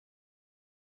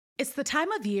It's the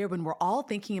time of year when we're all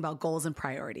thinking about goals and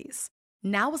priorities.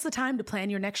 Now is the time to plan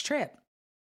your next trip.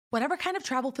 Whatever kind of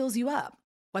travel fills you up,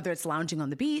 whether it's lounging on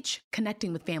the beach,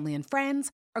 connecting with family and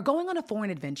friends, or going on a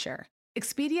foreign adventure,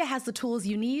 Expedia has the tools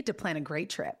you need to plan a great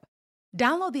trip.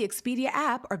 Download the Expedia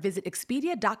app or visit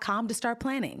Expedia.com to start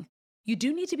planning. You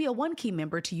do need to be a One-Key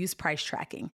member to use price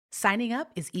tracking. Signing up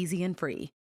is easy and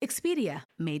free. Expedia,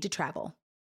 made to travel.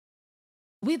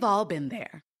 We've all been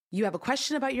there. You have a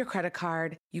question about your credit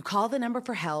card, you call the number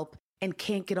for help, and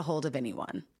can't get a hold of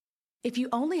anyone. If you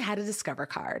only had a Discover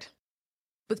card.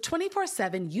 With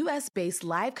 24/7 US-based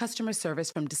live customer service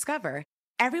from Discover,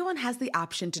 everyone has the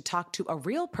option to talk to a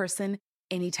real person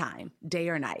anytime, day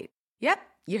or night. Yep,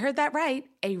 you heard that right,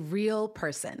 a real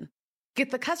person.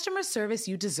 Get the customer service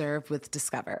you deserve with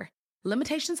Discover.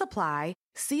 Limitations apply.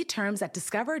 See terms at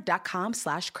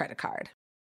discover.com/creditcard.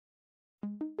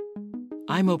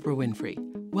 I'm Oprah Winfrey.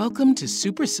 Welcome to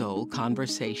Super Soul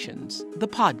Conversations, the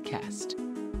podcast.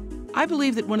 I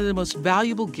believe that one of the most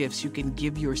valuable gifts you can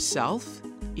give yourself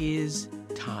is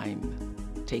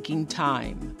time. Taking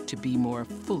time to be more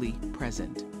fully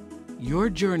present. Your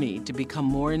journey to become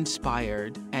more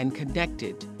inspired and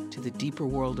connected to the deeper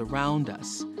world around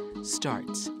us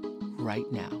starts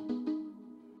right now.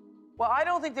 Well, I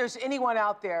don't think there's anyone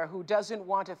out there who doesn't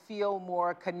want to feel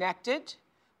more connected,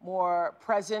 more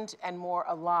present, and more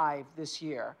alive this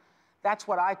year. That's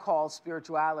what I call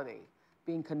spirituality,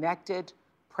 being connected,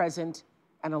 present,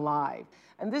 and alive.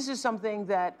 And this is something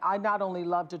that I not only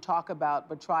love to talk about,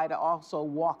 but try to also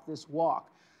walk this walk.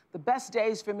 The best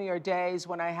days for me are days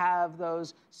when I have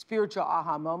those spiritual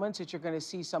aha moments, that you're going to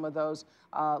see some of those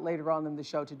later on in the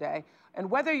show today. And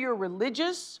whether you're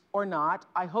religious or not,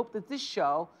 I hope that this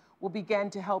show will begin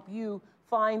to help you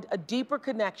find a deeper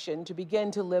connection to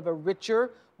begin to live a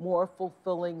richer, more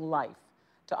fulfilling life,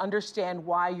 to understand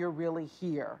why you're really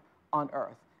here on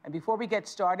earth. And before we get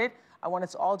started, I want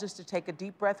us all just to take a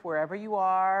deep breath wherever you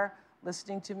are,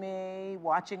 listening to me,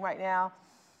 watching right now.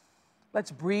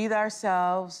 Let's breathe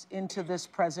ourselves into this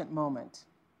present moment.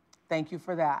 Thank you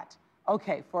for that.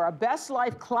 Okay, for our Best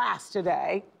Life class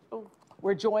today,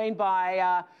 we're joined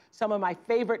by some of my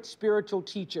favorite spiritual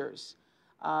teachers.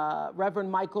 Reverend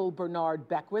Michael Bernard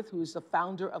Beckwith, who is the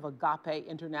founder of Agape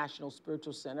International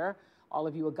Spiritual Center. All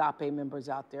of you Agape members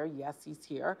out there, yes, he's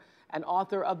here. And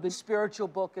author of the spiritual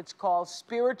book, it's called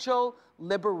Spiritual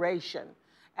Liberation.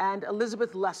 And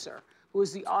Elizabeth Lesser, who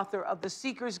is the author of The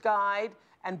Seeker's Guide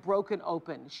and Broken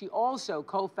Open. She also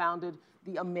co-founded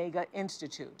the Omega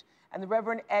Institute. And the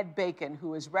Reverend Ed Bacon,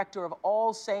 who is rector of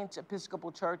All Saints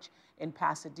Episcopal Church in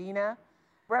Pasadena.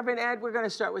 Reverend Ed, we're going to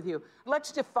start with you. Let's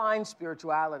define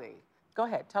spirituality. Go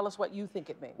ahead, tell us what you think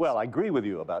it means. Well, I agree with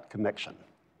you about connection.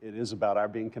 It is about our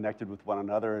being connected with one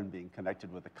another and being connected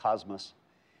with the cosmos.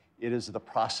 It is the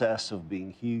process of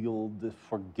being healed,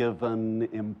 forgiven,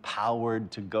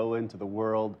 empowered to go into the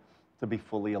world, to be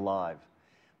fully alive.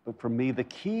 But for me, the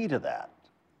key to that,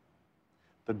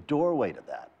 the doorway to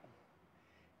that,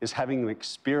 is having an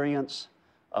experience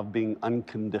of being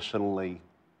unconditionally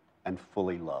and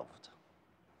fully loved.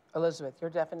 Elizabeth, your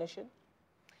definition?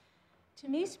 To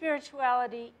me,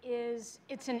 spirituality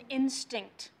it's an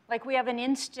instinct. Like we have an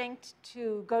instinct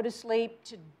to go to sleep,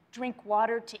 to drink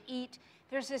water, to eat.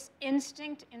 There's this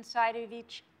instinct inside of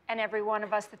each and every one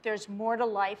of us that there's more to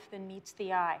life than meets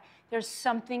the eye. There's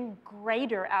something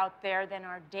greater out there than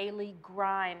our daily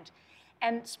grind.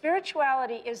 And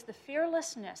spirituality is the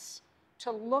fearlessness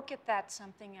to look at that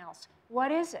something else.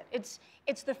 What is it?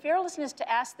 It's the fearlessness to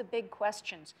ask the big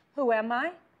questions. Who am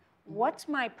I? What's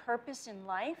my purpose in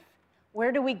life?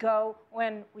 Where do we go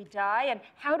when we die? And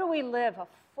how do we live a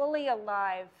fully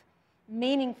alive,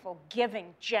 meaningful,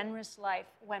 giving, generous life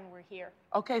when we're here?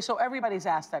 Okay, so everybody's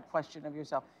asked that question of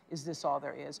yourself, is this all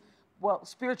there is? Well,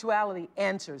 spirituality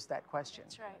answers that question.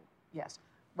 That's right. Yes.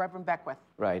 Reverend Beckwith.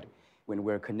 Right. When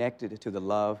we're connected to the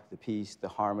love, the peace, the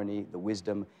harmony, the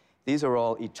wisdom, these are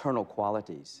all eternal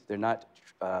qualities. They're not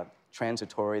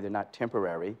transitory, they're not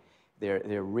temporary.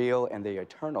 They're real and they're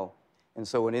eternal. And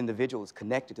so an individual is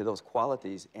connected to those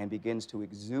qualities and begins to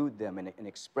exude them and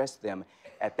express them.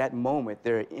 At that moment,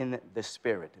 they're in the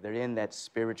spirit. They're in that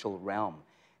spiritual realm.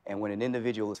 And when an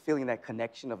individual is feeling that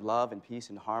connection of love and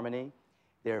peace and harmony,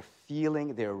 they're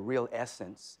feeling their real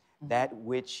essence, that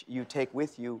which you take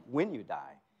with you when you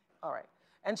die. All right.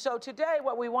 And so today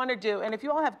what we want to do, and if you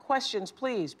all have questions,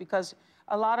 please, because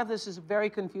a lot of this is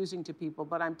very confusing to people,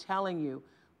 but I'm telling you,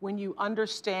 when you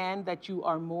understand that you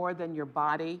are more than your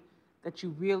body, that you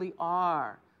really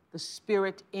are the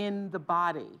spirit in the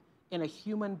body, in a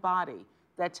human body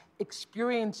that's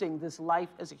experiencing this life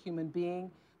as a human being,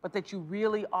 but that you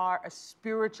really are a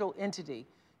spiritual entity,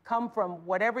 come from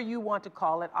whatever you want to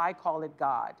call it. I call it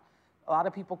God. A lot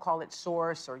of people call it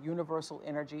source or universal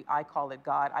energy. I call it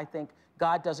God. I think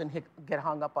God doesn't get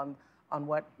hung up on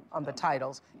the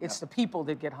titles. It's the people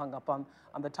that get hung up on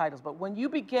the titles. But when you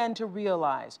begin to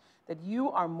realize that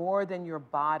you are more than your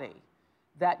body,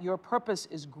 that your purpose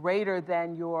is greater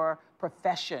than your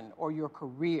profession or your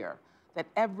career, that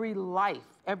every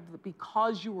life,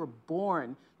 because you were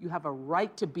born, you have a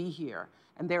right to be here,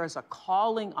 and there is a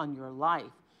calling on your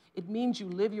life. It means you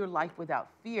live your life without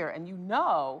fear, and you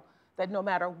know that no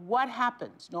matter what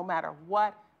happens,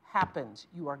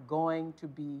 you are going to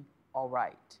be all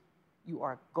right. You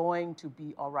are going to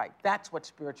be all right. That's what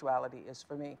spirituality is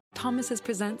for me. Thomas's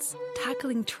presents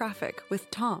Tackling Traffic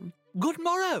with Tom. Good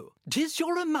morrow! 'Tis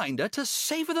your reminder to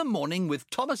savour the morning with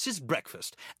Thomas's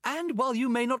breakfast. And while you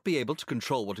may not be able to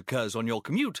control what occurs on your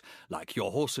commute, like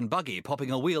your horse and buggy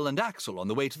popping a wheel and axle on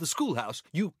the way to the schoolhouse,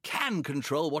 you can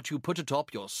control what you put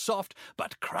atop your soft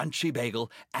but crunchy bagel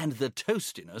and the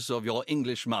toastiness of your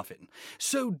English muffin.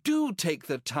 So do take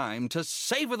the time to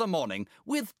savour the morning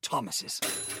with Thomas's.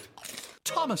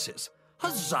 Thomas's.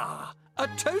 Huzzah! A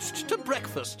toast to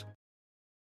breakfast.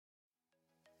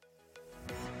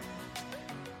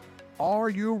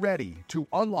 Are you ready to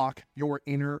unlock your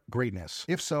inner greatness?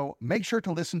 If so, make sure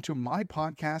to listen to my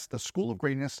podcast, The School of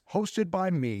Greatness, hosted by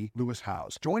me, Lewis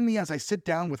Howes. Join me as I sit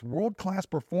down with world-class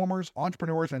performers,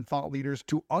 entrepreneurs, and thought leaders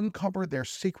to uncover their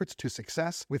secrets to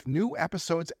success with new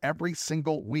episodes every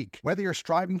single week. Whether you're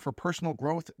striving for personal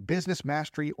growth, business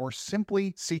mastery, or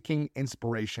simply seeking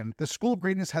inspiration, The School of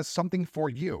Greatness has something for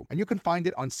you, and you can find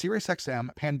it on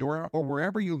SiriusXM, Pandora, or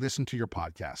wherever you listen to your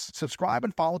podcasts. Subscribe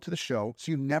and follow to the show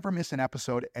so you never miss an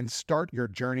episode and start your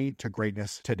journey to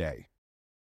greatness today.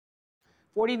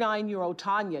 49-year-old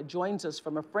Tanya joins us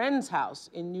from a friend's house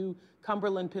in New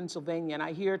Cumberland, Pennsylvania. And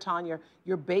I hear, Tanya,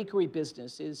 your bakery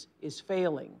business is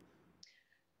failing.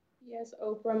 Yes,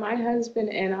 Oprah, my husband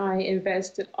and I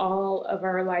invested all of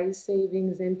our life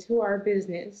savings into our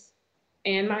business,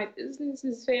 and my business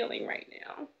is failing right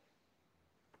now.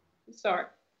 I'm sorry.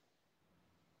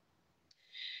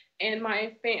 And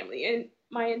my family, and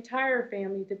my entire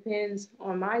family depends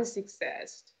on my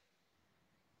success.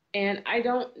 And I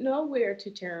don't know where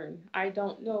to turn. I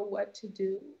don't know what to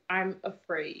do. I'm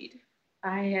afraid.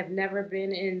 I have never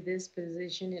been in this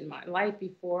position in my life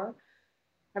before.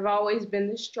 I've always been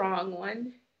the strong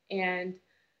one. And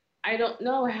I don't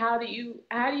know, how do you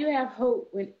have hope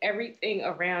when everything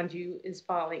around you is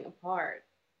falling apart?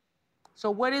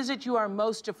 So what is it you are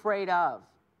most afraid of?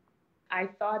 I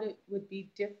thought it would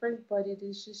be different, but it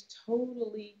is just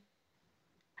totally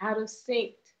out of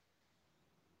sync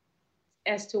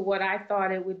as to what I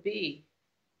thought it would be.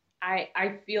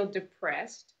 I feel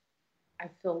depressed. I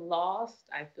feel lost.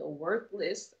 I feel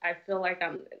worthless. I feel like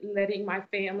I'm letting my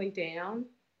family down.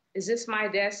 Is this my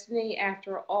destiny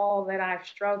after all that I've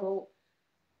struggled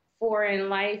for in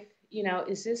life? You know,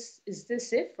 is this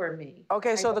it for me?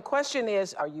 Okay, so the question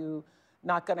is, are you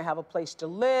not going to have a place to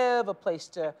live, a place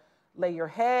to lay your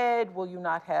head? Will you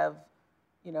not have,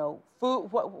 food?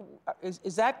 What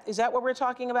is that what we're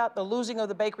talking about? The losing of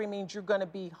the bakery means you're going to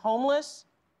be homeless?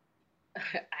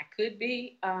 I could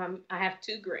be. I have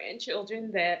 2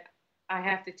 grandchildren that I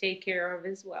have to take care of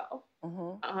as well.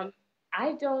 Mm-hmm.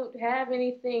 I don't have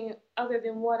anything other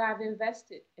than what I've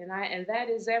invested, and that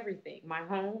is everything. My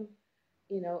home,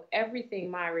 everything.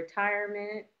 My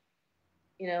retirement,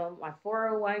 my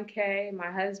 401k, my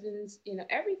husband's,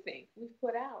 everything we've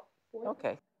put out.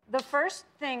 Okay. The first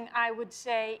thing I would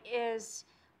say is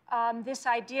this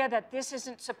idea that this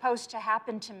isn't supposed to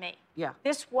happen to me. Yeah.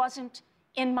 This wasn't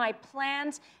in my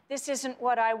plans. This isn't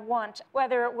what I want.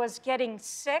 Whether it was getting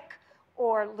sick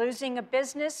or losing a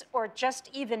business or just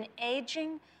even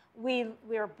aging,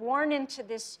 we're born into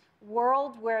this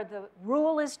world where the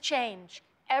rule is change.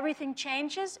 Everything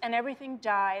changes and everything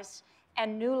dies,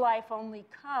 and new life only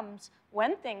comes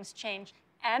when things change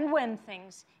and when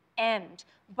things end.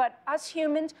 But us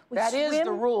humans, That is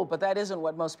the rule, but that isn't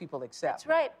what most people accept. That's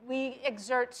right. We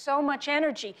exert so much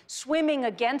energy swimming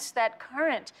against that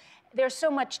current. There's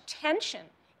so much tension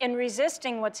in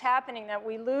resisting what's happening that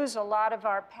we lose a lot of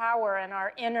our power and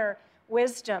our inner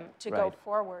wisdom to go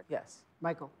forward. Yes.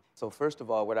 Michael. So first of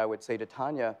all, what I would say to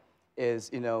Tanya is,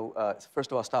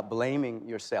 first of all, stop blaming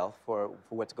yourself for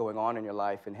what's going on in your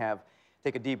life, and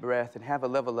take a deep breath and have a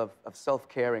level of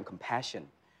self-care and compassion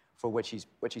for what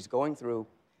she's going through.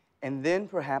 And then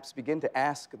perhaps begin to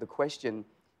ask the question,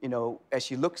 as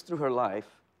she looks through her life,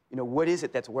 what is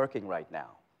it that's working right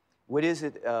now? What is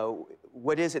it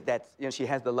that, she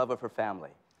has the love of her family.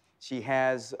 She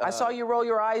has... I saw you roll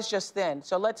your eyes just then,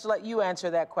 so let's let you answer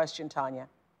that question, Tanya.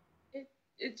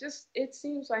 it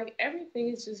seems like everything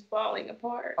is just falling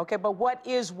apart. Okay, but what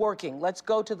is working? Let's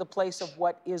go to the place of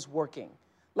what is working.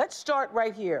 Let's start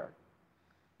right here.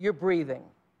 You're breathing.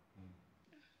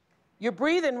 You're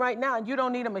breathing right now, and you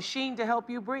don't need a machine to help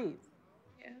you breathe.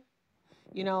 Yeah.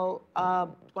 You know,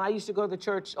 when I used to go to the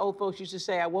church, old folks used to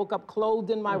say, I woke up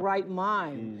clothed in my right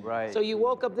mind. Right. So you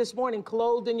woke up this morning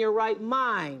clothed in your right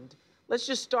mind. Let's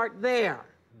just start there.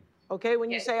 Okay, when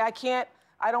you say,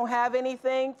 I don't have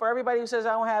anything, for everybody who says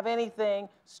I don't have anything,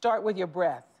 start with your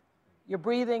breath. You're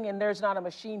breathing, and there's not a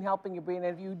machine helping you breathe.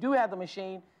 And if you do have the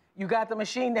machine, you got the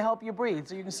machine to help you breathe,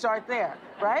 so you can start there,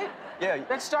 right? Yeah.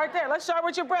 Let's start there. Let's start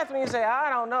with your breath. When you say, I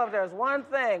don't know if there's one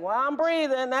thing. Well, I'm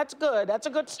breathing. That's good. That's a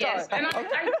good start. Yes, and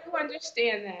I do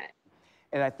understand that.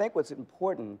 And I think what's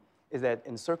important is that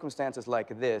in circumstances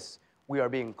like this, we are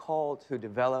being called to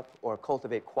develop or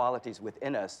cultivate qualities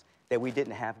within us that we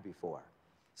didn't have before.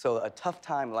 So a tough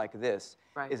time like this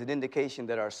is an indication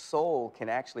that our soul can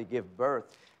actually give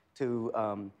birth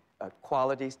to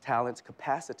qualities, talents,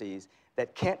 capacities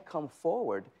that can't come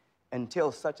forward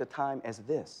until such a time as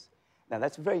this. Now,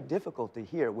 that's very difficult to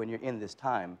hear when you're in this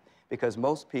time, because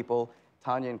most people,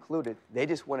 Tanya included, they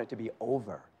just want it to be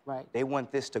over. Right. They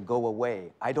want this to go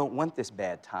away. I don't want this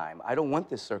bad time. I don't want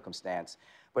this circumstance.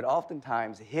 But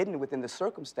oftentimes, hidden within the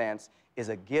circumstance is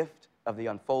a gift of the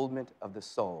unfoldment of the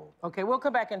soul. Okay, we'll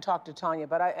come back and talk to Tanya,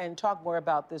 and talk more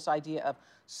about this idea of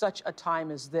such a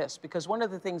time as this, because one of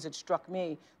the things that struck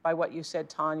me by what you said,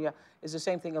 Tanya, is the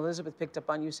same thing Elizabeth picked up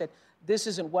on. You said, this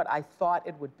isn't what I thought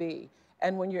it would be.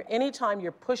 And when anytime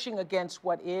you're pushing against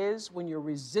what is, when you're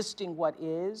resisting what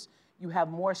is, you have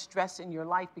more stress in your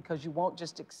life because you won't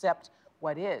just accept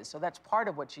what is. So that's part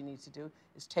of what she needs to do,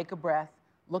 is take a breath,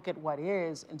 look at what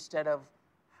is instead of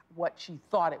what she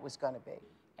thought it was going to be.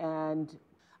 And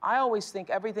I always think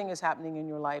everything is happening in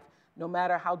your life, no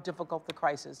matter how difficult the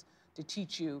crisis, to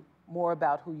teach you more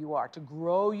about who you are, to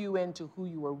grow you into who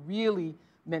you are really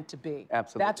meant to be.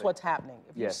 Absolutely. That's what's happening.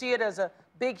 If you see it as a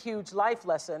big, huge life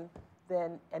lesson,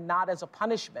 then, and not as a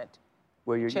punishment,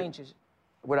 it changes.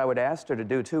 What I would ask her to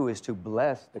do, too, is to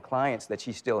bless the clients that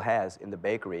she still has in the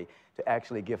bakery, to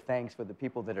actually give thanks for the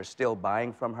people that are still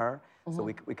buying from her, so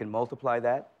we can multiply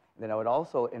that. And then I would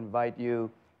also invite you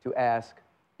to ask,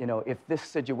 you know, if this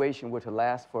situation were to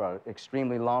last for an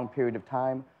extremely long period of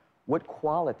time, what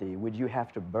quality would you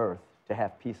have to birth to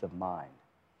have peace of mind?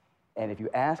 And if you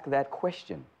ask that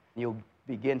question, you'll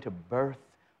begin to birth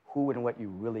who and what you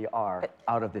really are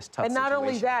out of this tough situation. And not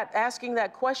only that, asking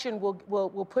that question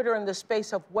will put her in the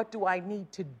space of, what do I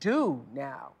need to do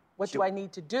now? What do I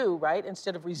need to do, right?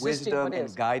 Instead of resisting what is. Wisdom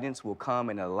and guidance will come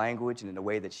in a language and in a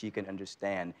way that she can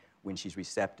understand when she's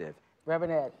receptive.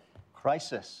 Reverend Ed.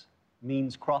 Crisis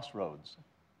means crossroads.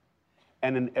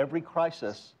 And in every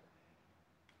crisis,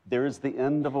 there is the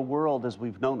end of a world as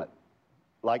we've known it.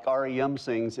 Like REM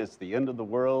sings, it's the end of the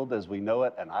world as we know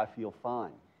it, and I feel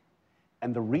fine.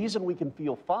 And the reason we can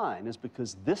feel fine is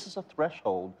because this is a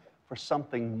threshold for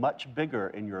something much bigger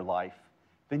in your life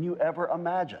than you ever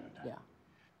imagined. Yeah.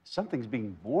 Something's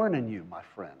being born in you, my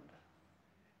friend.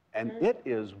 And it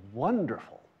is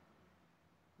wonderful.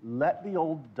 Let the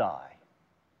old die,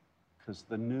 because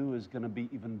the new is going to be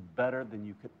even better than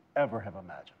you could ever have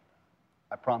imagined.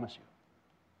 I promise you.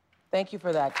 Thank you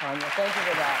for that, Tanya. Thank you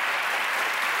for that.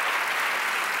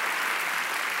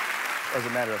 As a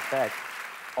matter of fact,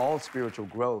 all spiritual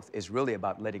growth is really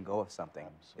about letting go of something.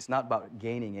 Absolutely. It's not about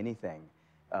gaining anything.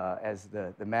 As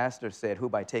the master said, who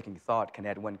by taking thought can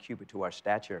add 1 cubit to our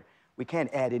stature. We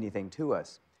can't add anything to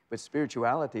us. But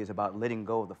spirituality is about letting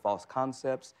go of the false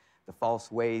concepts, the false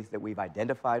ways that we've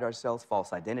identified ourselves,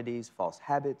 false identities, false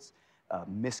habits,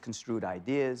 misconstrued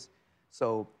ideas.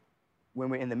 So when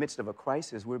we're in the midst of a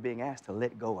crisis, we're being asked to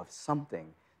let go of something,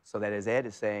 so that, as Ed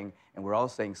is saying, and we're all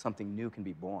saying, something new can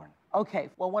be born. Okay,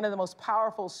 well, one of the most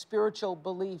powerful spiritual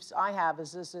beliefs I have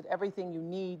is this, that everything you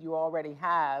need, you already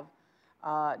have,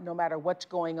 no matter what's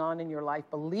going on in your life.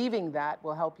 Believing that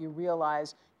will help you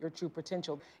realize your true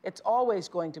potential. It's always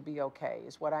going to be okay,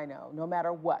 is what I know, no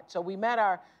matter what. So we met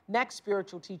our next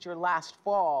spiritual teacher last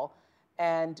fall,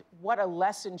 and what a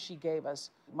lesson she gave us.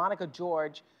 Monica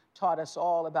George taught us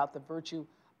all about the virtue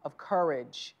of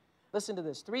courage. Listen to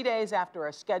this. 3 days after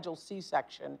a scheduled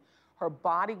C-section, her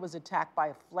body was attacked by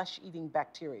a flesh-eating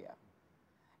bacteria.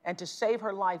 And to save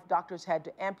her life, doctors had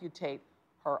to amputate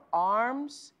her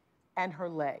arms and her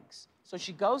legs. So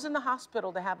she goes in the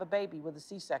hospital to have a baby with a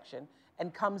C-section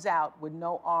and comes out with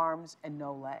no arms and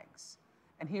no legs.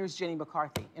 And here's Jenny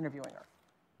McCarthy interviewing her.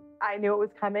 I knew it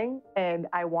was coming and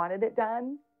I wanted it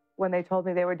done. When they told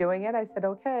me they were doing it, I said,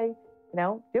 okay,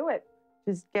 do it.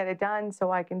 Just get it done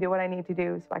so I can do what I need to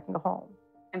do so I can go home.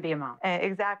 And be a mom.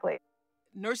 Exactly.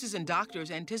 Nurses and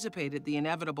doctors anticipated the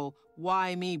inevitable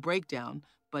why me breakdown,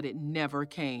 but it never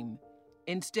came.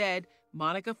 Instead,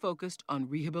 Monica focused on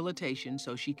rehabilitation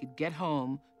so she could get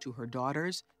home to her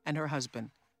daughters and her husband.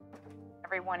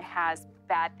 Everyone has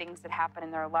bad things that happen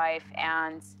in their life,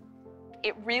 and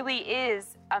it really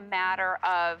is a matter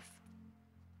of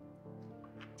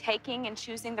taking and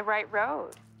choosing the right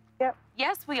road. Yep.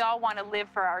 Yes, we all want to live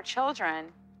for our children,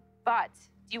 but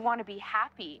do you want to be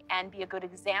happy and be a good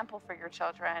example for your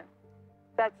children?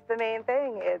 That's the main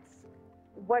thing. It's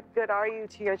what good are you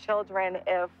to your children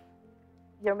if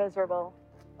you're miserable?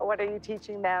 What are you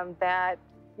teaching them that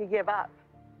you give up?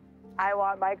 I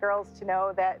want my girls to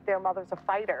know that their mother's a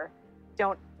fighter.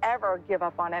 Don't ever give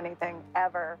up on anything,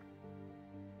 ever.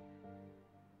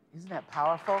 Isn't that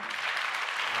powerful?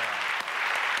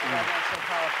 Yeah, that's so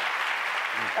powerful.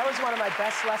 That was one of my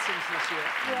best lessons this year.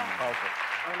 Yeah. Powerful.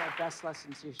 One of my best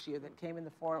lessons this year that came in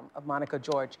the form of Monica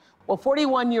George. Well,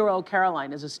 41-year-old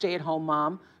Caroline is a stay-at-home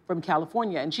mom from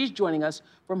California, and she's joining us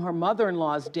from her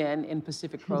mother-in-law's den in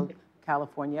Pacific Grove,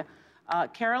 California.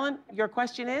 Carolyn, your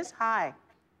question is? Hi.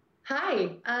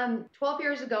 Hi. 12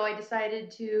 years ago, I decided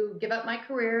to give up my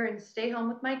career and stay home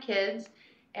with my kids,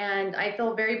 and I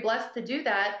feel very blessed to do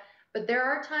that. But there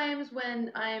are times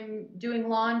when I'm doing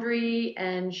laundry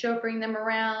and chauffeuring them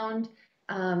around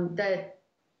that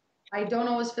I don't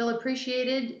always feel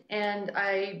appreciated. And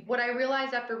what I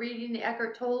realized after reading the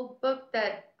Eckhart Tolle book,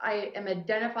 that I am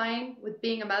identifying with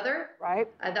being a mother. Right.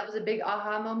 That was a big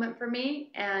aha moment for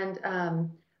me. And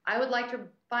I would like to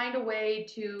find a way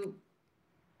to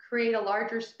create a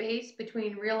larger space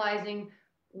between realizing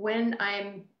when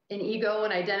I'm an ego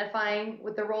and identifying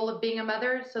with the role of being a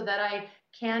mother, so that I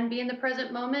can be in the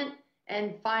present moment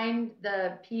and find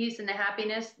the peace and the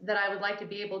happiness that I would like to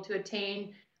be able to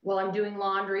attain while I'm doing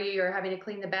laundry or having to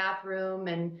clean the bathroom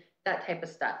and that type of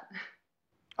stuff.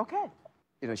 Okay.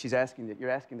 You know, you're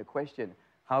asking the question,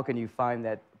 how can you find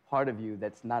that part of you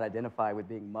that's not identified with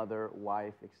being mother,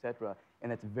 wife, etc.? And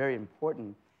that's very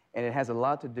important, and it has a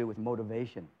lot to do with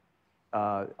motivation.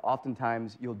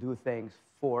 Oftentimes, you'll do things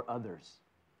for others,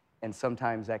 and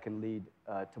sometimes that can lead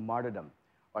to martyrdom.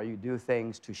 Or you do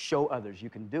things to show others you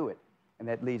can do it, and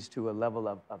that leads to a level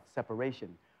of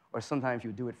separation. Or sometimes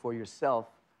you do it for yourself,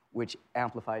 which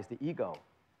amplifies the ego.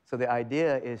 So the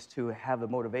idea is to have the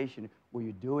motivation where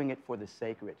you're doing it for the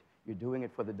sacred, you're doing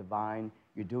it for the divine,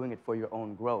 you're doing it for your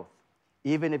own growth,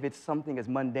 even if it's something as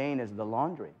mundane as the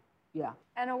laundry. Yeah.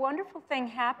 And a wonderful thing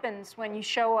happens when you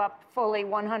show up fully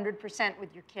 100%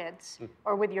 with your kids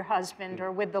or with your husband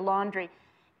or with the laundry.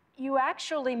 You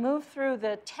actually move through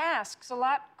the tasks a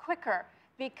lot quicker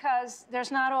because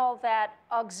there's not all that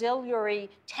auxiliary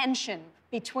tension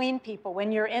between people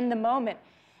when you're in the moment.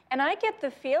 And I get the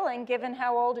feeling, given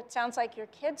how old it sounds like your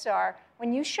kids are,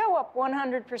 when you show up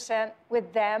 100%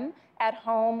 with them at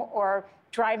home or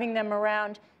driving them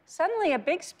around, suddenly a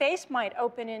big space might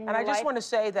open in your life. And I just want to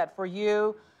say that for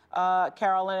you,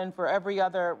 Carolyn, and for every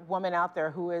other woman out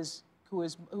there who's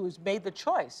made the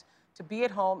choice to be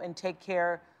at home and take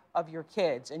care of your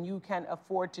kids, and you can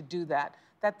afford to do that,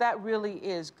 that really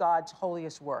is God's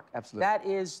holiest work. Absolutely. That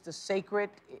is the sacred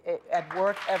at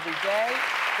work every day.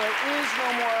 There is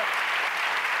no more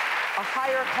a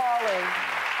higher calling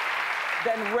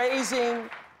than raising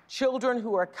children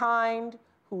who are kind,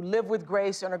 who live with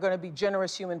grace, and are going to be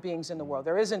generous human beings in the world.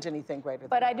 There isn't anything greater than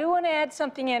that. But I do want to add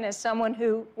something in as someone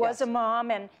who was a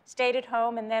mom and stayed at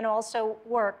home and then also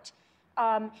worked.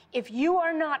 If you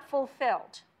are not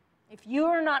fulfilled, if you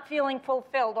are not feeling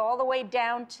fulfilled all the way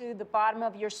down to the bottom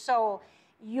of your soul,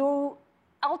 you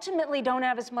ultimately don't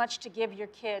have as much to give your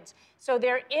kids. So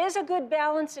there is a good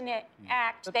balance in it,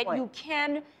 act that you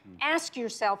can ask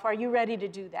yourself, are you ready to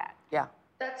do that? Yeah.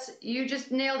 You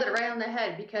just nailed it right on the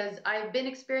head, because I've been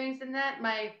experiencing that.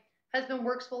 My husband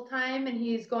works full time and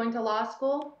he's going to law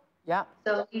school. Yeah.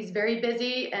 So he's very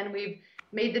busy, and we've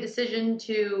made the decision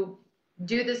to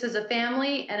do this as a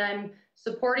family, and I'm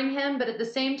supporting him. But at the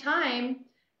same time,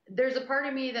 there's a part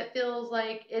of me that feels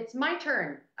like it's my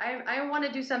turn. I want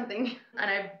to do something. And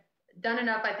I've done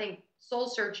enough, I think, soul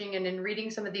searching and in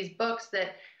reading some of these books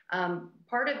that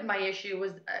part of my issue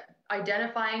was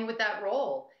identifying with that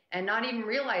role and not even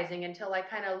realizing until I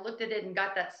kind of looked at it and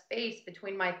got that space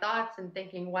between my thoughts and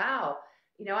thinking, wow,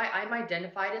 you know, I'm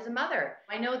identified as a mother.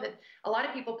 I know that a lot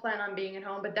of people plan on being at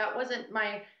home, but that wasn't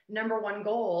my #1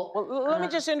 goal. Well, let me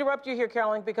just interrupt you here,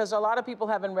 Carolyn, because a lot of people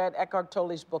haven't read Eckhart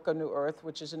Tolle's book, A New Earth,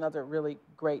 which is another really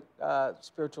great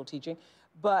spiritual teaching.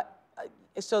 But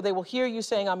so they will hear you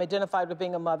saying, I'm identified with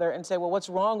being a mother, and say, well, what's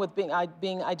wrong with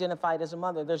being identified as a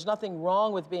mother? There's nothing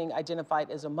wrong with being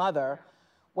identified as a mother.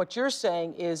 What you're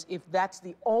saying is if that's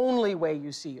the only way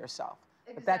you see yourself,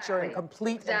 if that's your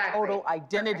complete and total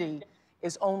identity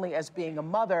is only as being a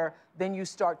mother, then you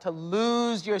start to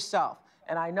lose yourself.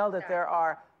 And I know that there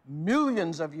are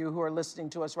millions of you who are listening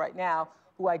to us right now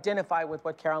who identify with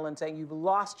what Carolyn's saying. You've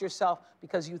lost yourself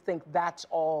because you think that's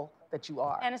all that you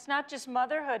are. And it's not just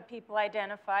motherhood people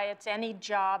identify, it's any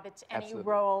job, it's any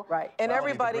role. Right, and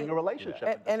everybody, a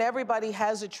relationship and everybody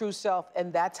has a true self,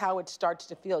 and that's how it starts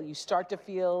to feel. You start to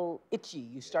feel itchy,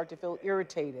 you start to feel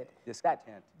irritated.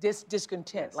 Discontent.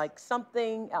 Discontent, like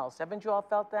something else. Haven't you all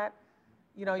felt that?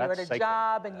 You know, you're at a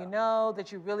job and you know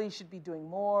that you really should be doing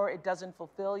more, it doesn't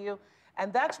fulfill you.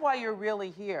 And that's why you're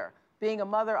really here. Being a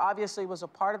mother obviously was a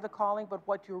part of the calling, but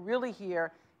what you're really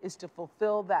here is to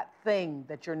fulfill that thing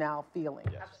that you're now feeling.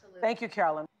 Yes. Absolutely. Thank you,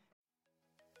 Carolyn.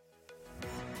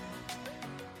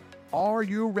 Are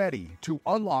you ready to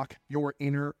unlock your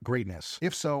inner greatness?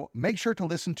 If so, make sure to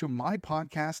listen to my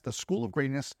podcast, The School of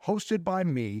Greatness, hosted by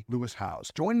me, Lewis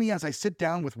Howes. Join me as I sit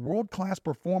down with world-class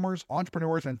performers,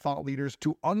 entrepreneurs, and thought leaders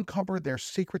to uncover their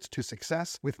secrets to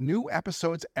success with new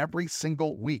episodes every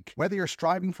single week. Whether you're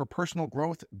striving for personal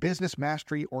growth, business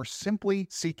mastery, or simply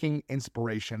seeking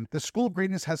inspiration, The School of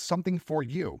Greatness has something for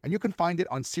you, and you can find it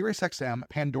on SiriusXM,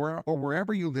 Pandora, or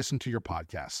wherever you listen to your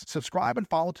podcasts. Subscribe and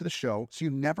follow to the show so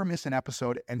you never miss an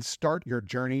episode, and start your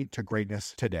journey to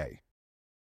greatness today.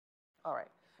 All right.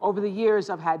 Over the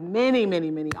years, I've had many, many,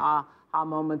 many aha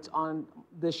moments on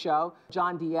this show.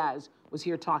 John Diaz was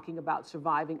here talking about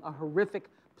surviving a horrific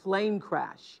plane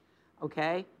crash,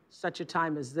 okay? Such a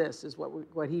time as this is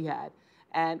what he had.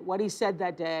 And what he said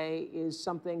that day is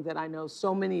something that I know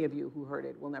so many of you who heard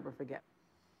it will never forget.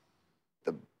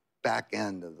 The back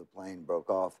end of the plane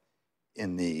broke off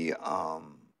in the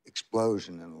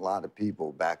explosion, and a lot of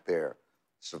people back there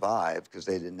survived because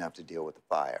they didn't have to deal with the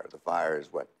fire. The fire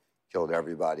is what killed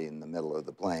everybody in the middle of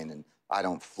the plane, and I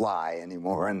don't fly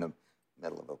anymore in the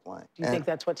middle of a plane. Do you think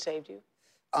that's what saved you?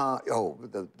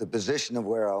 The position of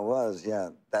where I was, yeah,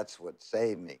 that's what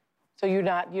saved me. So you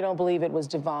don't believe it was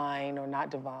divine or not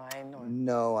divine? Or...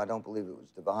 No, I don't believe it was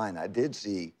divine. I did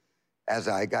see, as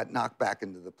I got knocked back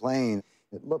into the plane,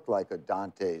 it looked like a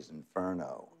Dante's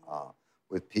Inferno,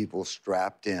 with people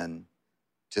strapped in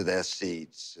to their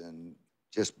seats and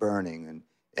just burning.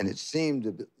 And it seemed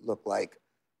to look like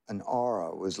an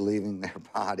aura was leaving their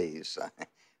bodies.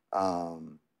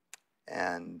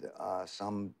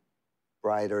 Some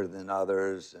brighter than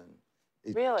others. And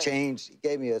it changed, it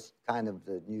gave me a kind of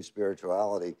a new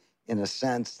spirituality in a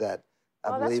sense that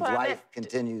I believe life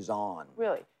continues on.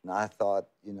 Really? And I thought,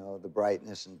 you know, the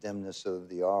brightness and dimness of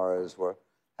the auras were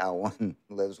how one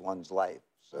lives one's life,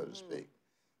 so to speak.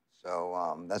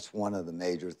 So that's one of the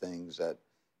major things that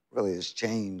really has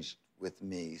changed with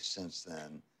me since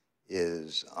then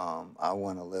is I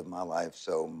want to live my life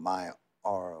so my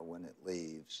aura, when it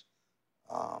leaves,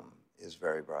 is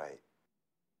very bright.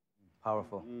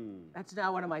 Powerful. That's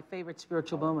now one of my favorite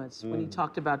spiritual moments, when he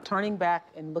talked about turning back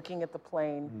and looking at the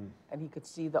plane, and he could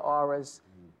see the auras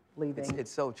leaving. It's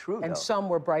so true, And though. some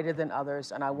were brighter than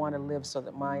others, and I want to live so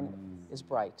that mine is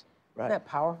bright. Right. Isn't that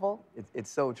powerful? It's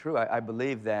so true. I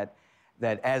believe that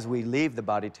as we leave the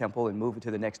body temple and move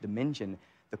into the next dimension,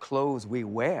 the clothes we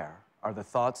wear are the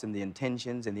thoughts and the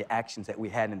intentions and the actions that we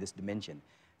had in this dimension.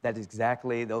 That is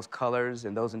exactly those colors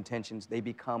and those intentions, they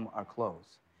become our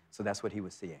clothes. So that's what he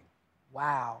was seeing.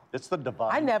 Wow. It's the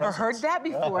divine I never presence. heard that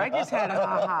before. I just had a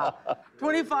aha.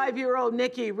 25-year-old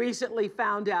Nikki recently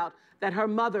found out that her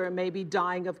mother may be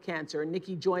dying of cancer.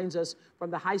 Nikki joins us from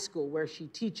the high school where she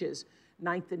teaches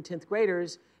 9th and 10th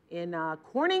graders in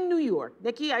Corning, New York.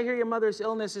 Nikki, I hear your mother's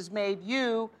illness has made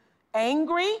you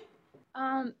angry?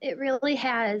 It really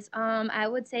has. I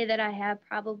would say that I have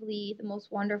probably the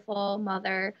most wonderful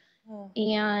mother.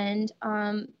 And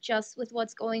just with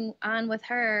what's going on with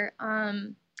her,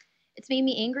 it's made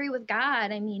me angry with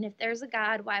God. I mean, if there's a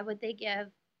God, why would they give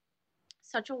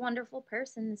such a wonderful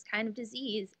person this kind of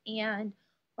disease? And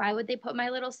why would they put my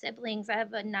little siblings? I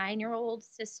have a 9-year-old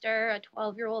sister, a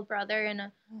 12-year-old brother, and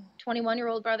a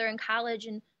 21-year-old brother in college.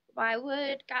 And why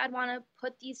would God want to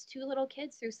put these 2 little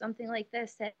kids through something like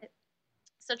this at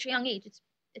such a young age?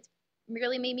 It's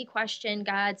really made me question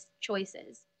God's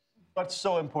choices. What's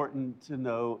so important to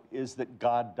know is that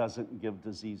God doesn't give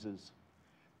diseases.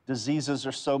 Diseases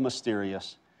are so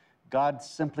mysterious. God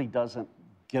simply doesn't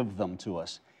give them to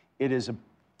us. It is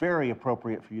very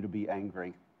appropriate for you to be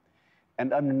angry.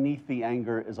 And underneath the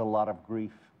anger is a lot of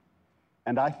grief.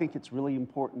 And I think it's really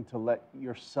important to let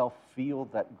yourself feel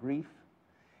that grief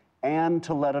and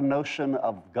to let a notion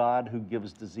of God who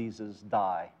gives diseases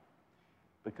die,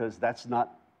 because that's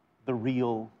not the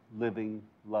real, living,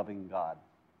 loving God.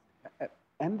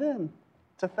 And then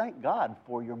to thank God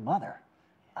for your mother.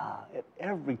 At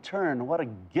every turn, what a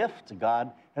gift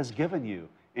God has given you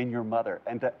in your mother,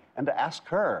 and to ask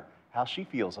her how she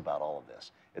feels about all of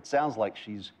this. It sounds like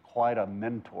she's quite a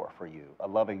mentor for you, a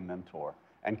loving mentor,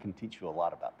 and can teach you a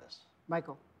lot about this.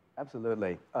 Michael.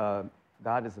 Absolutely.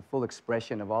 God is the full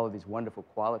expression of all of these wonderful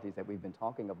qualities that we've been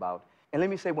talking about. And let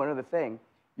me say one other thing.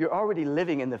 You're already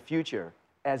living in the future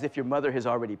as if your mother has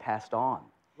already passed on.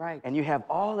 Right. And you have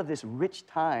all of this rich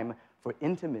time for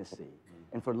intimacy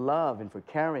and for love and for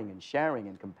caring and sharing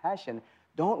and compassion.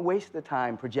 Don't waste the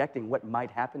time projecting what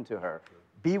might happen to her.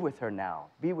 Be with her now.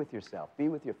 Be with yourself. Be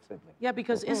with your sibling. Yeah,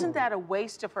 because isn't that a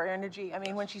waste of her energy? I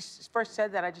mean, when she first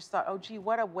said that, I just thought, oh, gee,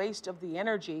 what a waste of the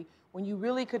energy when you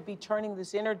really could be turning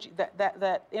this energy,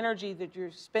 that energy that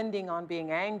you're spending on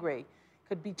being angry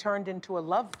could be turned into a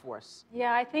love force.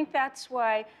 Yeah, I think that's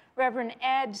why Reverend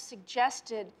Ed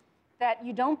suggested that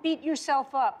you don't beat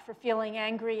yourself up for feeling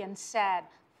angry and sad.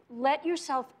 Let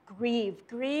yourself grieve.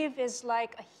 Grieve is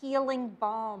like a healing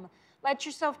balm. Let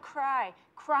yourself cry.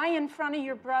 Cry in front of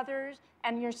your brothers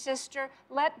and your sister.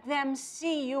 Let them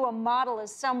see you a model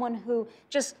as someone who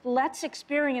just lets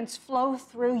experience flow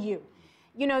through you.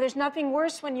 You know, there's nothing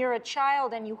worse when you're a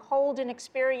child and you hold an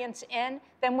experience in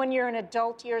than when you're an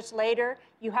adult years later,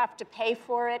 you have to pay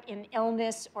for it in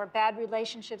illness or bad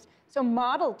relationships. So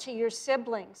model to your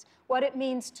siblings what it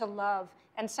means to love.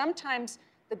 And sometimes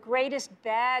the greatest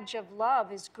badge of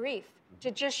love is grief,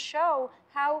 to just show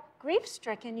how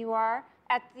grief-stricken you are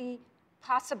at the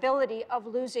possibility of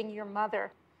losing your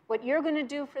mother. What you're going to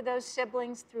do for those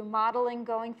siblings through modeling,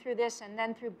 going through this, and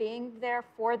then through being there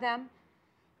for them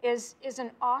is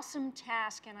an awesome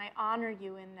task, and I honor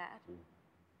you in that.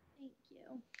 Thank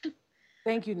you.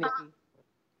 Thank you, Nikki.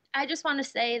 I just want to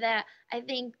say that I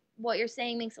think what you're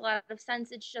saying makes a lot of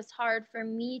sense. It's just hard for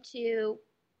me to,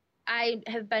 I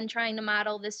have been trying to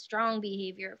model this strong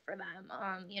behavior for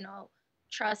them, you know,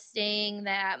 trusting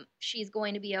that she's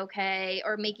going to be okay,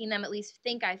 or making them at least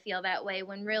think I feel that way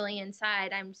when really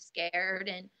inside I'm scared.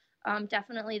 And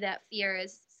definitely that fear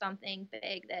is something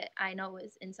big that I know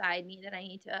is inside me that I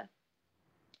need to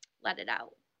let it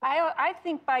out. I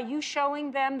think by you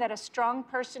showing them that a strong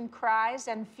person cries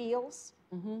and feels,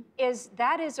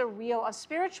 a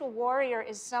spiritual warrior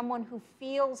is someone who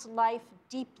feels life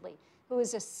deeply, who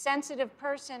is a sensitive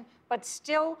person, but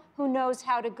still who knows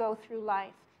how to go through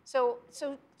life. So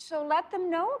let them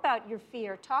know about your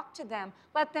fear. Talk to them.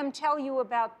 Let them tell you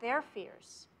about their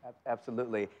fears.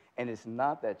 Absolutely. And it's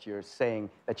not that you're saying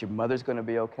that your mother's going to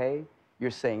be okay.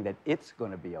 You're saying that it's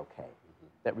going to be okay.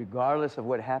 That regardless of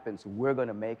what happens, we're going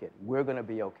to make it. We're going to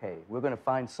be okay. We're going to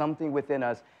find something within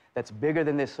us that's bigger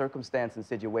than this circumstance and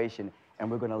situation,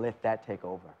 and we're going to let that take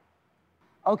over.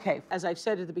 Okay, as I've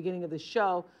said at the beginning of the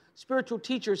show, spiritual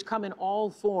teachers come in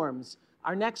all forms.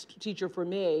 Our next teacher for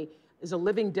me is a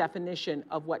living definition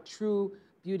of what true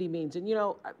beauty means. And you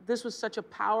know, this was such a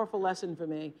powerful lesson for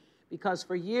me, because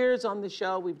for years on the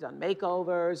show, we've done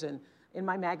makeovers, and in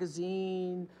my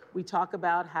magazine, we talk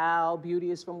about how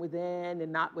beauty is from within and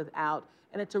not without.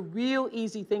 And it's a real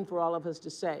easy thing for all of us to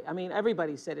say. I mean,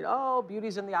 everybody said it. Oh,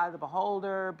 beauty's in the eye of the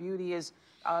beholder. Beauty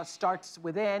starts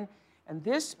within. And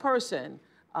this person,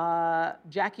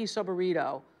 Jackie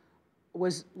Soberito,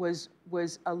 was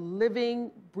a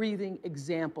living, breathing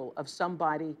example of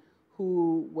somebody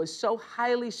who was so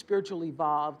highly spiritually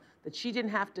evolved that she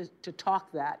didn't have to talk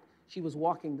that. She was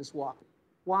walking this walk.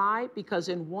 Why? Because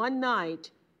in one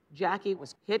night, Jackie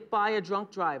was hit by a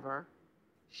drunk driver.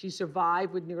 She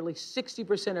survived with nearly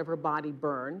 60% of her body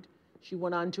burned. She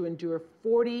went on to endure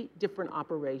 40 different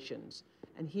operations.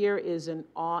 And here is an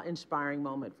awe-inspiring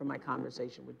moment from my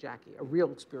conversation with Jackie, a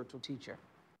real spiritual teacher.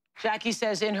 Jackie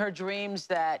says in her dreams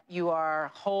that you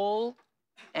are whole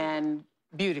and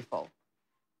beautiful.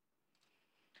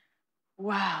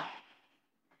 Wow.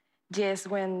 Yes,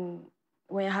 when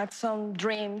I had some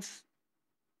dreams,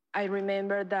 I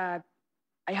remember that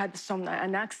I had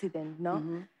an accident, no?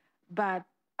 Mm-hmm. But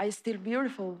I still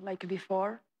beautiful like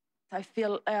before. I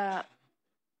feel,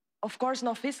 of course,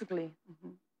 not physically,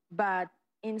 but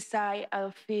inside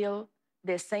I'll feel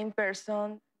the same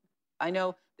person. I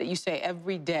know that you say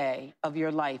every day of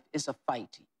your life is a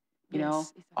fight. You know,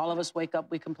 all of us wake up,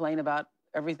 we complain about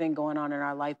everything going on in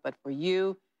our life, but for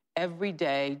you, every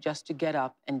day just to get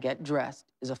up and get dressed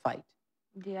is a fight.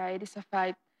 Yeah, it is a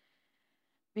fight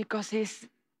because it's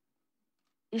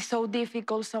so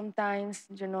difficult sometimes,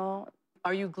 you know.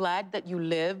 Are you glad that you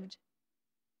lived?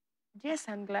 Yes,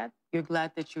 I'm glad. You're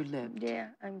glad that you lived? Yeah,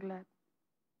 I'm glad.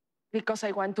 Because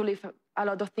I want to live a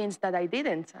lot of things that I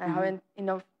didn't. I haven't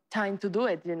enough time to do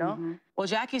it, you know? Well,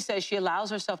 Jackie says she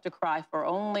allows herself to cry for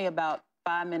only about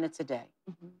 5 minutes a day.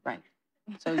 Right.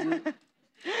 So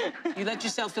you let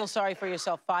yourself feel sorry for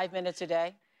yourself 5 minutes a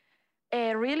day?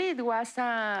 Really, it was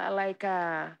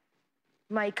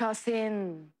my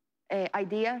cousin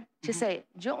idea. She said,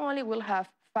 you only will have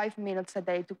 5 minutes a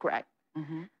day to cry.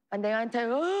 And then I tell,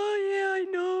 oh, yeah, I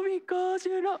know, because,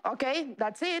 you know. Okay,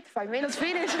 that's it. 5 minutes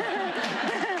finished.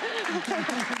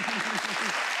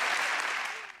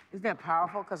 Isn't that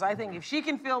powerful? Because I think if she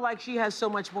can feel like she has so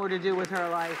much more to do with her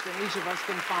life, then each of us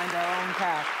can find our own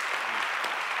path.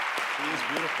 She is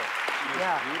beautiful. She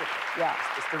is beautiful.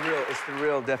 Yeah. It's the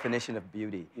real definition of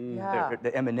beauty. Yeah.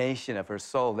 The emanation of her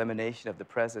soul, the emanation of the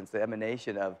presence, the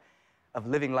emanation of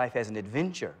living life as an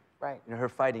adventure. Right. You know, her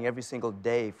fighting every single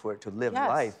day to live Yes.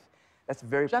 life. That's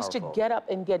very Just powerful. to get up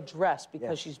and get dressed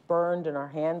because she's burned and her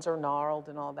hands are gnarled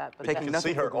and all that. But you can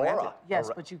see her aura.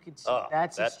 Yes, but you can see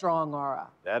that's a strong aura.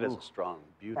 That is a strong,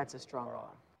 beautiful. That's a strong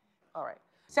aura. All right.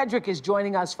 Cedric is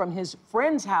joining us from his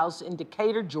friend's house in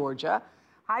Decatur, Georgia.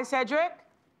 Hi, Cedric.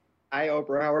 Hi,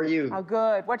 Oprah. How are you? Oh,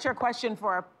 good. What's your question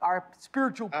for our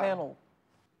spiritual panel?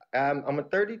 I'm a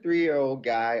 33-year-old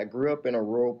guy. I grew up in a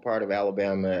rural part of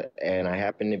Alabama, and I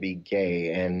happen to be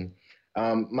gay. And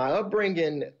my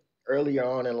upbringing earlier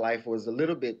on in life was a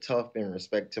little bit tough in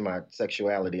respect to my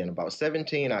sexuality. And about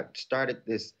 17, I started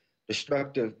this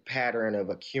destructive pattern of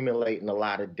accumulating a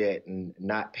lot of debt and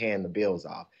not paying the bills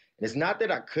off. And it's not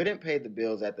that I couldn't pay the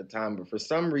bills at the time, but for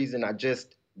some reason, I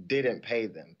just didn't pay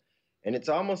them. And it's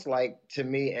almost like, to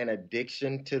me, an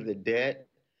addiction to the debt.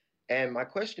 And my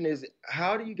question is,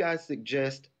 how do you guys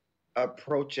suggest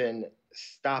approaching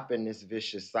stopping this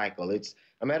vicious cycle?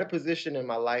 I'm at a position in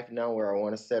my life now where I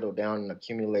want to settle down and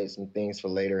accumulate some things for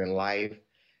later in life,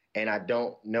 and I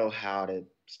don't know how to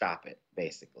stop it,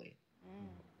 basically.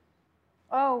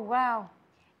 Oh, wow.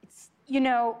 You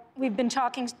know, we've been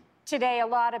talking today a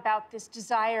lot about this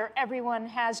desire everyone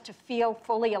has to feel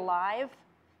fully alive.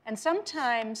 And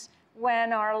sometimes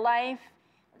when our life,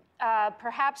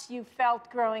 perhaps you felt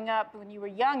growing up when you were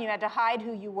young, you had to hide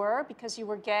who you were because you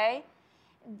were gay.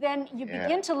 Then you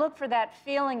begin to look for that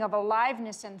feeling of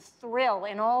aliveness and thrill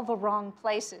in all the wrong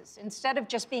places. Instead of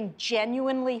just being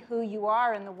genuinely who you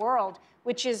are in the world,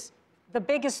 which is the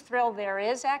biggest thrill there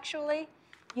is, actually,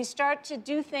 you start to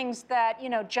do things that, you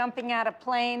know, jumping out of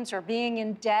planes or being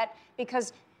in debt,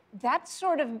 because that's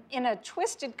sort of, in a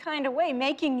twisted kind of way,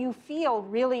 making you feel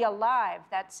really alive,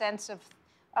 that sense of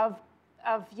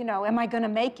you know, am I going to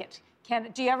make it?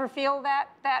 Do you ever feel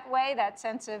that way, that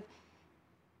sense of...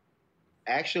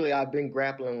 Actually, I've been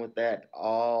grappling with that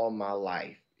all my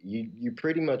life. You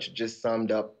pretty much just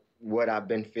summed up what I've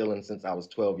been feeling since I was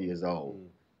 12 years old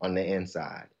on the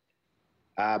inside.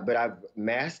 But I've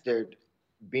mastered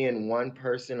being one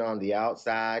person on the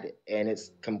outside, and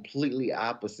it's completely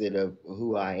opposite of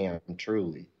who I am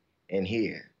truly in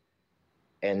here.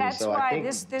 And that's so why I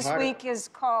think this week is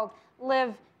called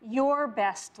Live Your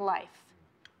Best Life,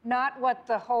 not what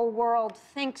the whole world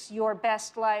thinks your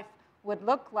best life would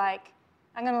look like.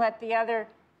 I'm going to let the other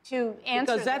two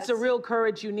answer Because that's this. the real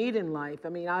courage you need in life. I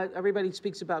mean, everybody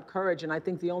speaks about courage, and I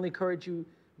think the only courage you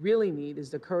really need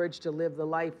is the courage to live the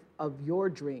life of your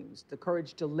dreams, the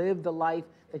courage to live the life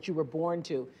that you were born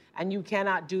to. And you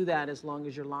cannot do that as long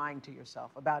as you're lying to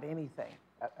yourself about anything.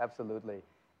 Absolutely.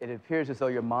 It appears as though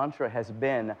your mantra has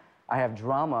been, I have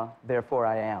drama, therefore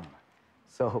I am.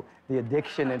 So the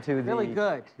addiction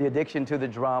the addiction to the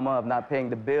drama of not paying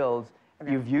the bills,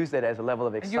 you've used it as a level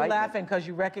of excitement. And you're laughing because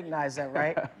you recognize that,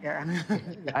 right? Yeah.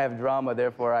 I have drama,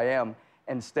 therefore I am.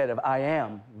 Instead of I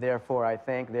am, therefore I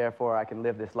think, therefore I can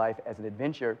live this life as an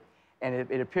adventure. And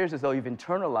it appears as though you've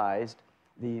internalized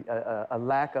a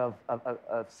lack of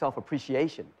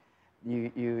self-appreciation.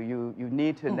 You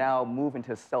need to now move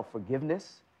into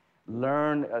self-forgiveness,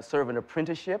 learn, serve an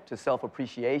apprenticeship to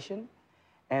self-appreciation.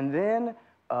 And then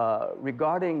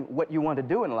regarding what you want to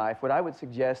do in life, what I would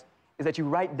suggest is that you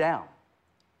write down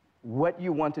what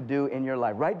you want to do in your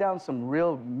life. Write down some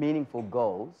real meaningful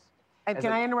goals. And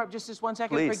can I interrupt just this 1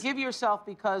 second? Please. Forgive yourself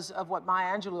because of what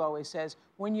Maya Angelou always says.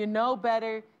 When you know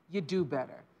better, you do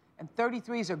better. And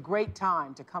 33 is a great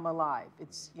time to come alive.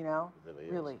 It's, you know,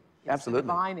 really. It's Absolutely. the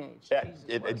divine age. Yeah,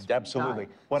 absolutely.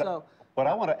 What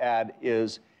I want to add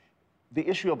is the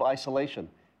issue of isolation.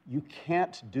 You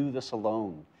can't do this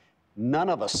alone. None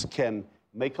of us can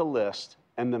make a list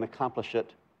and then accomplish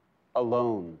it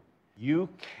alone. You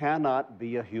cannot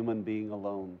be a human being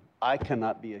alone. I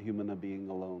cannot be a human being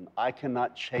alone. I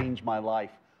cannot change my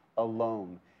life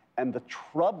alone. And the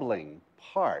troubling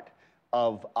part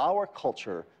of our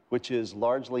culture, which is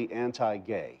largely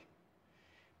anti-gay,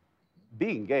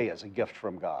 being gay is a gift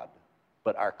from God,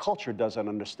 but our culture doesn't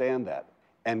understand that.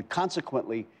 And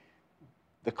consequently,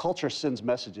 The culture sends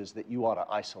messages that you ought to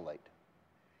isolate.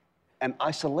 And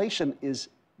isolation is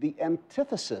the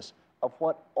antithesis of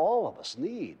what all of us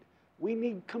need. We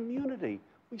need community.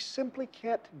 We simply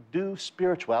can't do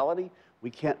spirituality. We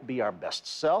can't be our best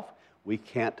self. We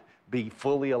can't be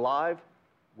fully alive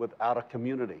without a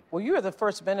community. Well, you are the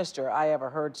first minister I ever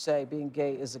heard say being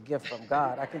gay is a gift from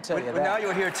God. I can tell you that. Well, now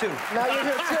you're here too. Now you're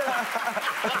here too.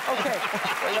 Okay.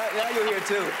 Well, now you're here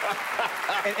too.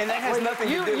 And that has nothing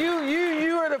to do.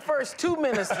 You are the first two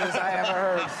ministers I ever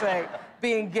heard say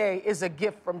being gay is a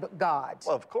gift from God.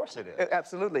 Well, of course it is.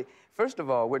 Absolutely. First of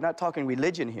all, we're not talking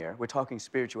religion here. We're talking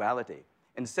spirituality.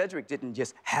 And Cedric didn't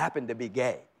just happen to be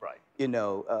gay. Right. You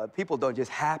know, people don't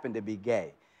just happen to be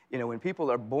gay. You know, when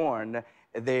people are born,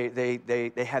 they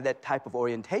have that type of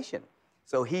orientation.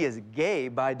 So he is gay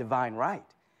by divine right.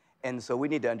 And so we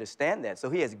need to understand that. So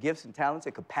he has gifts and talents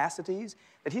and capacities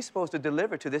that he's supposed to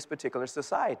deliver to this particular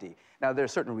society. Now, there are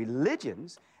certain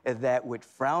religions that would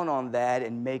frown on that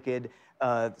and make it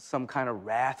some kind of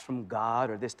wrath from God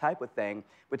or this type of thing.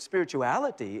 But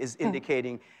spirituality is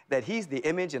indicating that he's the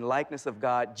image and likeness of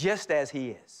God just as he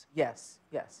is. Yes,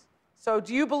 yes. So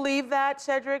do you believe that,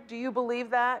 Cedric? Do you believe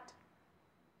that?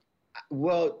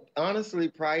 Well, honestly,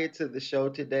 prior to the show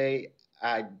today,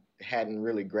 I hadn't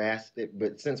really grasped it.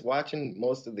 But since watching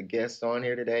most of the guests on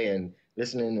here today and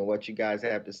listening to what you guys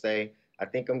have to say, I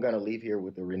think I'm going to leave here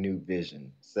with a renewed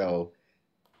vision. So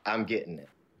I'm getting it.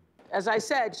 As I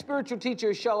said, spiritual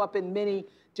teachers show up in many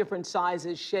different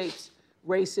sizes, shapes,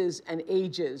 races, and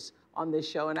ages on this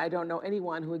show. And I don't know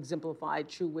anyone who exemplified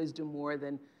true wisdom more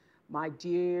than my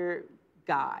dear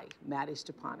guy, Matty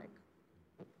Stepanek.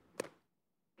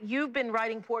 You've been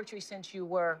writing poetry since you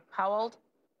were how old?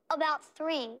 About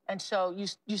 3. And so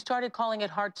you started calling it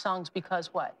Heart Songs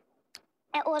because what?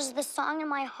 It was the song in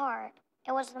my heart.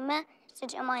 It was the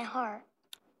message in my heart.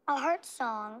 A heart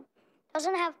song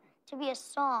doesn't have to be a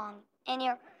song in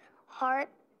your heart,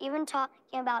 even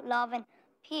talking about love and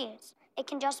peace. It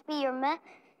can just be your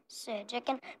message. It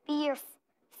can be your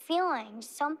feelings.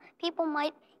 Some people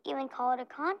might even call it a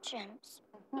conscience,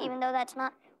 even though that's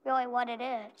not really what it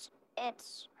is.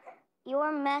 It's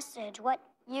your message, what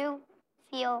you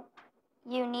feel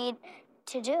you need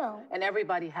to do. And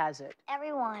everybody has it.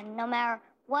 Everyone, no matter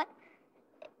what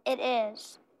it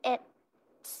is, it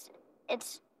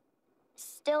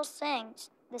still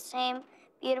sings the same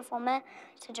beautiful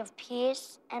message of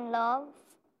peace and love.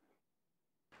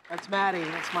 That's Matty.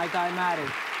 That's my guy,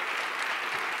 Matty.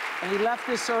 And he left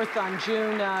this earth on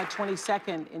June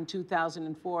 22nd in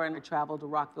 2004 and traveled to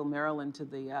Rockville, Maryland to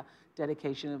the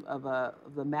dedication of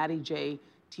the Matty J.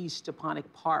 T. Stepanek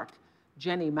Park.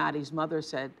 Jenny, Matty's mother,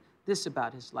 said this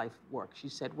about his life work. She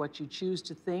said, what you choose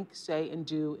to think, say, and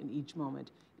do in each moment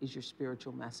is your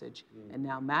spiritual message. And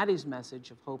now Matty's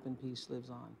message of hope and peace lives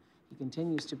on. He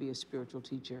continues to be a spiritual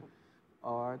teacher,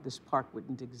 or this park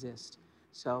wouldn't exist.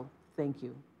 So thank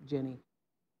you, Jenny.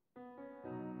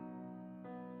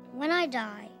 When I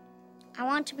die, I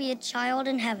want to be a child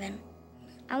in heaven.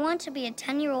 I want to be a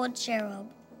 10-year-old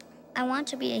cherub. I want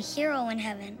to be a hero in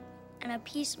heaven and a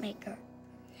peacemaker,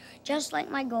 just like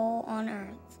my goal on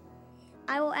earth.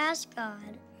 I will ask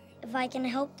God if I can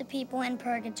help the people in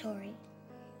purgatory.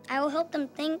 I will help them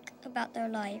think about their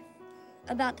life,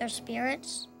 about their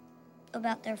spirits,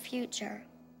 about their future.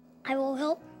 I will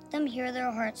help them hear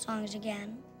their heart songs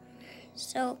again,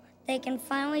 so they can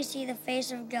finally see the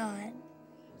face of God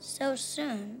so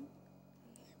soon.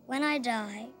 When I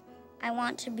die, I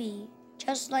want to be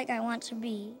just like I want to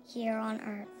be here on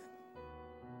earth.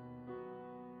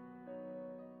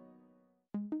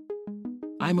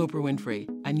 I'm Oprah Winfrey,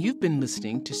 and you've been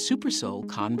listening to Super Soul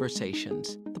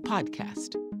Conversations, the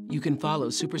podcast. You can follow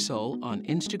Super Soul on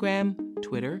Instagram,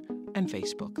 Twitter, and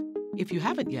Facebook. If you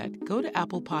haven't yet, go to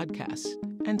Apple Podcasts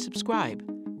and subscribe,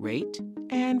 rate,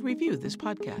 and review this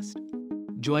podcast.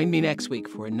 Join me next week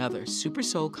for another Super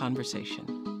Soul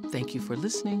Conversation. Thank you for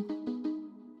listening.